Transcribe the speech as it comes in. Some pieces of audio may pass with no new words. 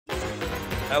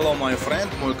Hello my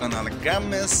friend, moj kanal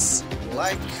Gammes.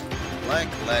 Like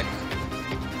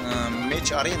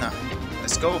Mecharena.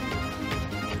 Let's go.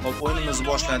 Hop, o'yinimizni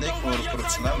boshladik. Ko'rib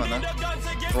turibsizlar, mana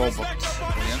robot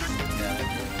o'yin.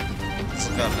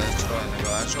 Qiziqarli, chiroyli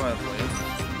va ajoyib o'yin.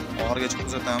 Oxirigacha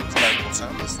kuzatamiz, like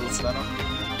bo'lsangiz, do'stlar.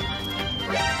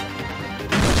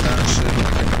 Shunaqa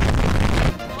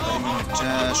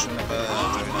joylar.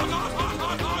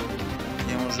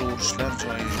 Keyin o'sha urushlar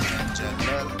joyi,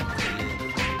 janjallar.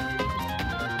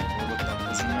 Robotdan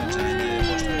o'zini jangga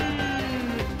boshlaydi.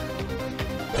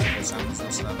 Bo'lsangiz,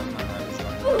 do'stlar, mana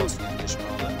joyni bosgan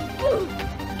deshmoqda.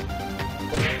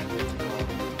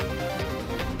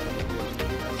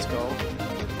 Let's go.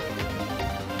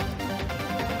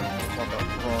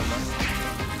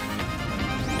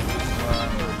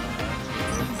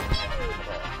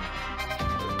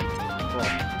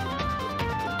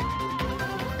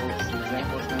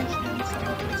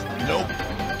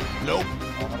 Nope.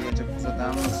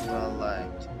 Well,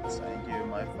 like, thank you,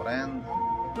 my friend.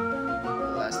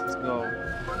 Let's go.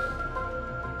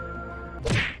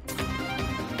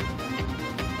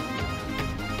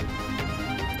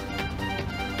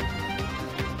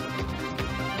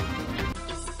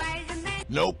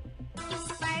 Nope.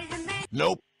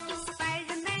 Nope.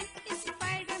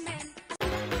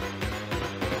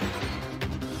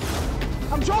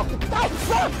 I'm joking! Stop!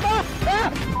 Stop! Stop!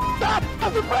 Stop!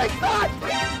 Stop the brake! Stop!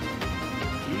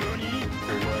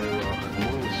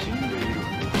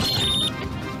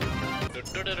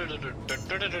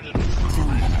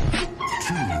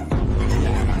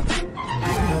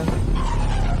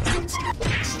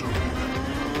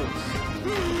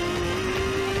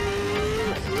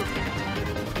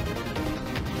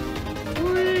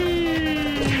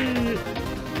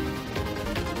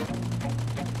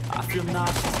 I feel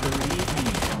nauseous, believe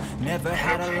me. Never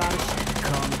had a lot of shit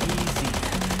come easy.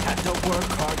 Had to work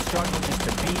hard, struggle just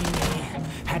to be me.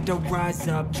 Had to rise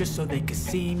up just so they could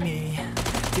see me.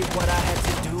 Did what I had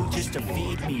to do just to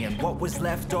feed me. And what was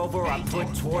left over I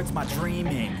put towards my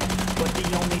dreaming. But the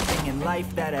only thing in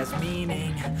life that has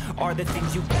meaning are the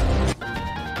things you...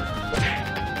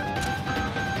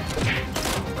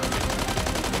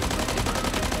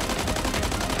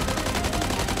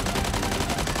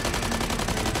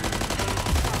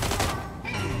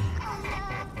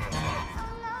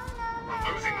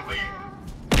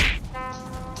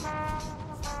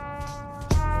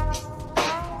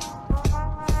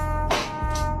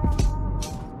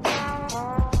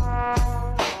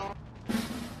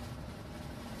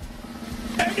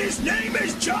 And his name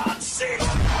is John C.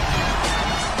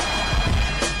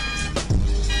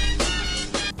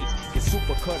 Your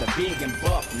super cutter, big and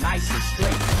buff, nice and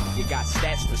straight. You got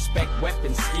stats, respect,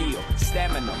 weapon, skill,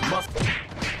 stamina, muscle.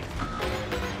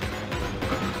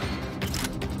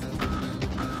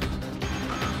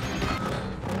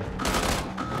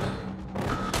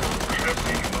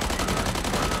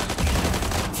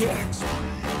 Yeah.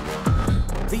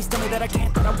 Please tell me that I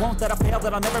can't, that I won't, that I fail,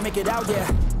 that I'll never make it out, yeah.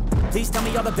 Please tell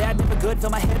me all the bad, never good, fill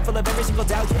my head full of every single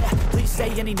doubt, yeah. Please say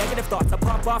any negative thoughts, I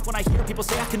pop off when I hear people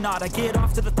say I cannot. I get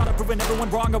off to the thought of proving everyone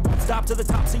wrong, I won't stop to the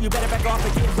top, so you better back off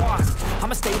and get lost.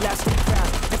 I'ma stay loud, stay proud,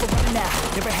 never running out,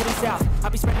 never heading south.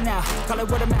 I'll be spreading out, call it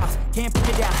word of mouth, can't put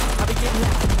it down. I'll be getting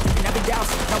loud, you can have the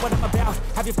doubts, know what I'm about.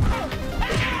 Have you...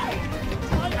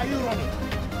 Why are you running?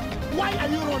 Why are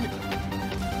you running?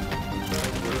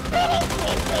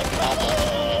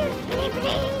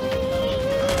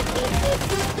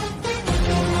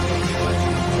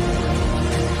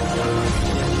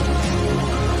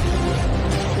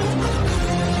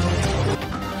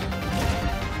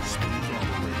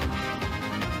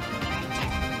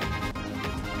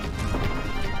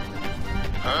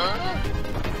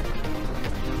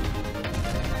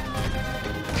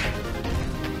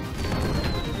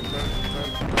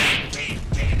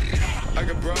 I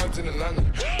got broads in Atlanta.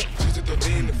 Just to throw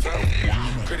me in the fountain.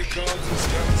 Credit cards and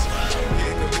scams.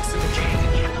 Yeah, go mix in the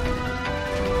fountain.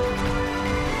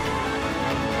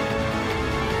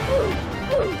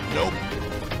 Nope.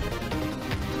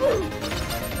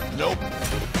 Nope.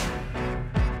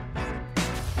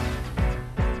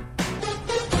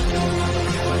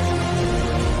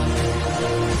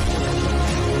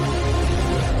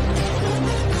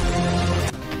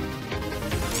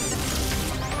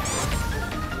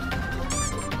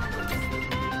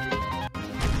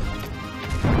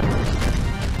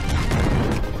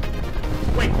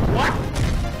 Wait, what?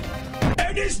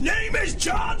 And his name is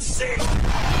John C.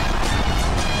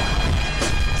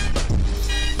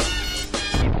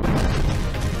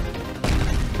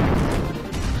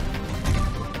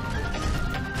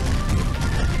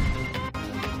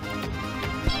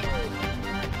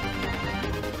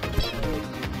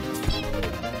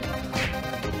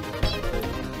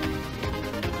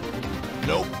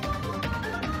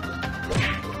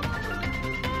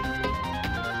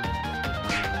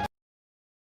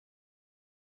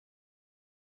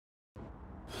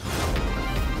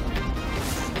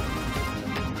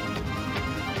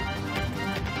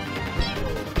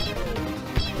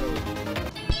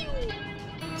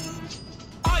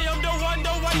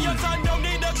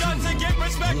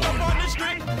 respect up on the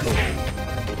street.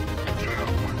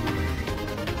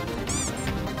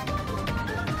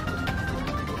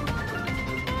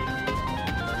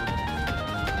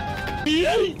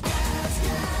 Yeah.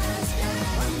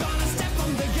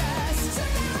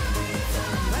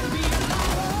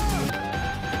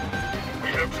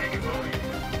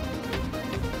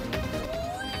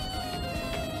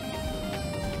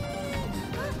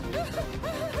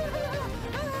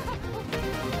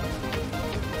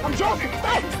 I'm joking!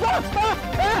 Stop! Stop! Stop!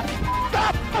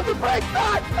 Stop! Stop the brake!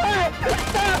 Stop!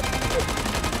 Stop!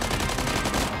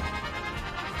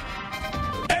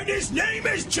 And his name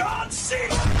is John C.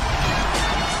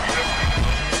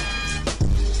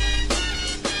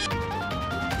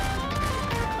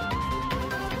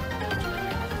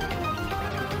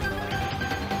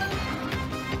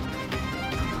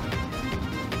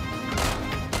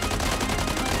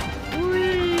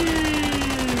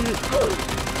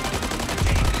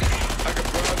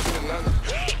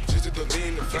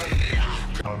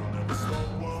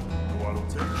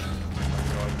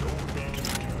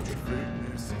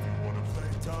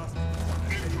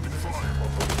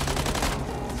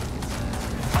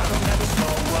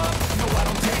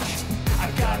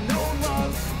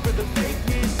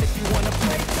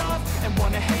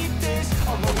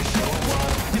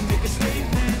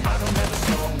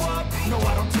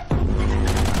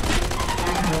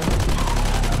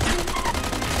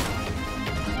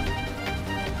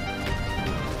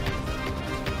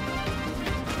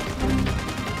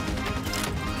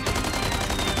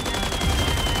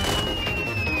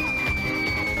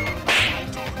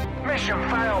 Mission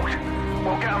failed.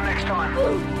 We'll get them next time.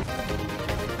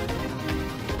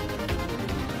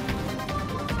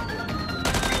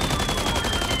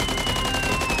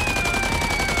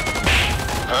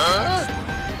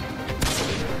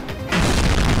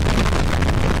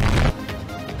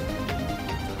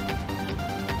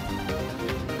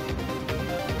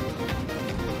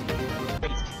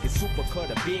 Your super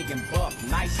cutter big and buff,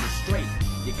 nice and straight.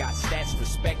 You got stats,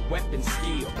 respect, weapon,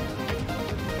 skill.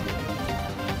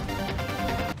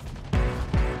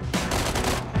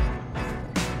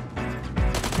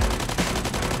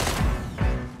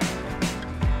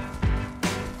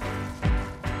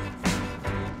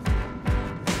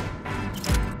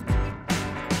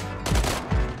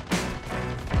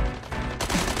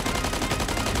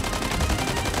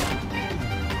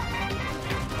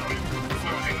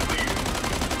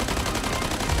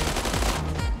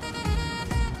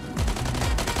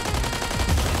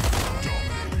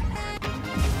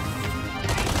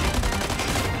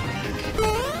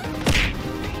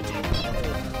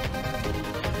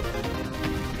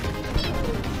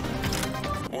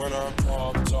 When I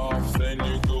popped off, then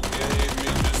you go gave me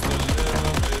just a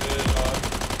little bit of love.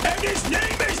 And his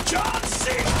name is John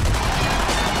C. You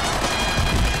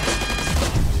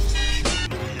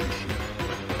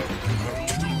have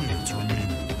 2 minutes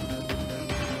remaining.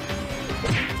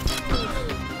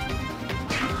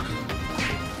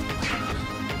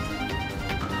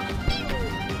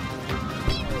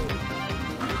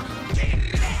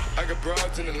 I got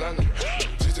broads in Atlanta,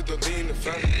 just to the lean the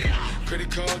family. Credit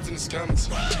cards and the scammers,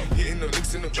 hitting the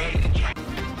licks in the van.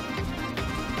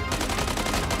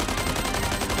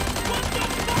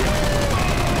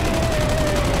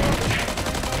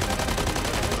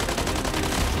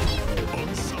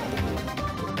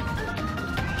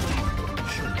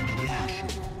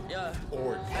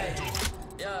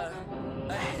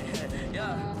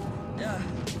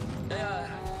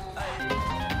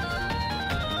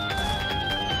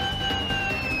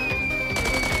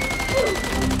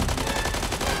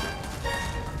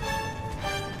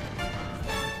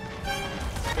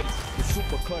 Your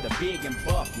super cutter big and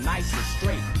buff, nice and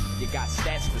straight. You got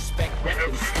stats, respect,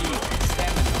 weapon, skill.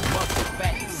 Stamina, muscle,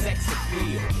 fat, and sex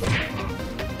appeal.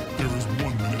 There is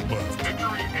 1 minute left.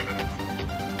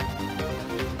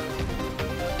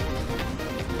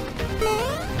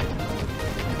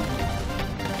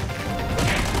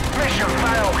 Mission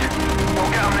failed. We'll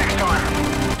get them next time.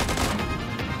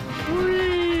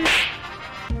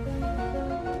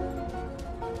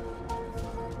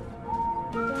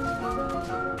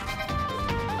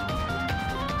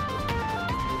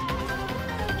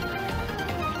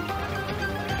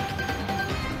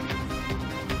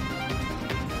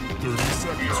 30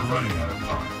 seconds remaining.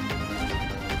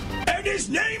 And his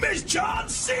name is John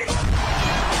C.